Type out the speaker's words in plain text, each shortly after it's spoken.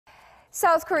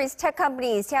South Korea's tech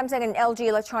companies Samsung and LG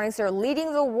Electronics are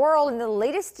leading the world in the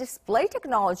latest display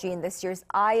technology in this year's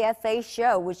IFA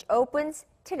show, which opens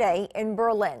today in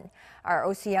Berlin. Our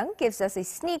Oh Soo-young gives us a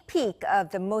sneak peek of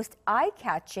the most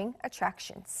eye-catching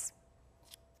attractions.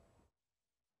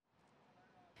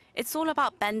 It's all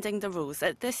about bending the rules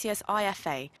at this year's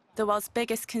IFA, the world's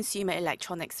biggest consumer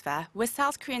electronics fair, with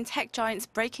South Korean tech giants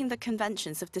breaking the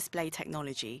conventions of display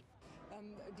technology.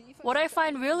 What I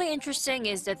find really interesting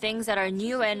is the things that are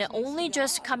new and only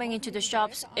just coming into the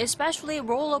shops, especially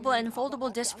rollable and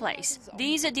foldable displays.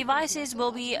 These devices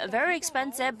will be very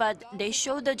expensive, but they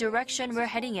show the direction we're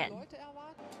heading in.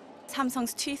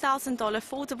 Samsung's $2,000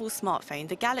 foldable smartphone,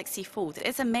 the Galaxy Fold,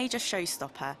 is a major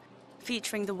showstopper,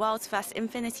 featuring the world's first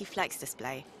Infinity Flex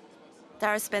display.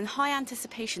 There has been high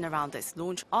anticipation around its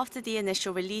launch after the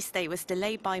initial release date was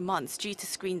delayed by months due to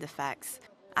screen defects,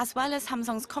 as well as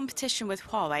Samsung's competition with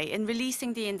Huawei in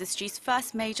releasing the industry's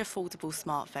first major foldable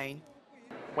smartphone.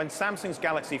 When Samsung's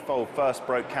Galaxy Fold first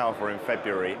broke cover in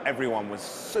February, everyone was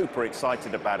super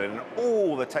excited about it, and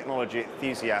all the technology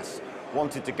enthusiasts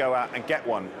wanted to go out and get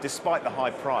one, despite the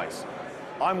high price.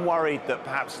 I'm worried that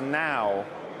perhaps now,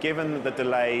 given the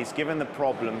delays, given the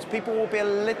problems, people will be a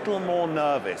little more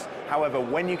nervous. However,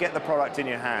 when you get the product in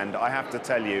your hand, I have to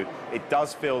tell you, it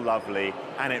does feel lovely,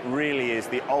 and it really is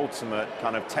the ultimate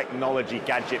kind of technology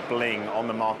gadget bling on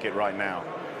the market right now.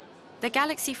 The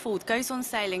Galaxy Fold goes on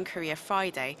sale in Korea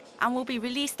Friday and will be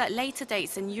released at later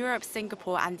dates in Europe,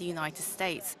 Singapore and the United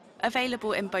States,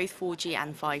 available in both 4G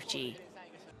and 5G.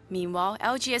 Meanwhile,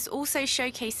 LG is also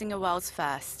showcasing a world's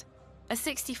first, a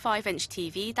 65-inch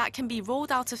TV that can be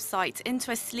rolled out of sight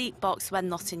into a sleek box when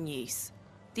not in use.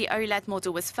 The OLED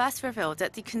model was first revealed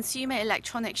at the Consumer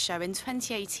Electronics Show in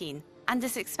 2018 and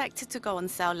is expected to go on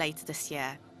sale later this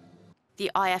year.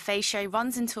 The IFA show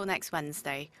runs until next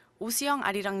Wednesday. Oh Soo-young,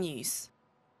 Arirang News.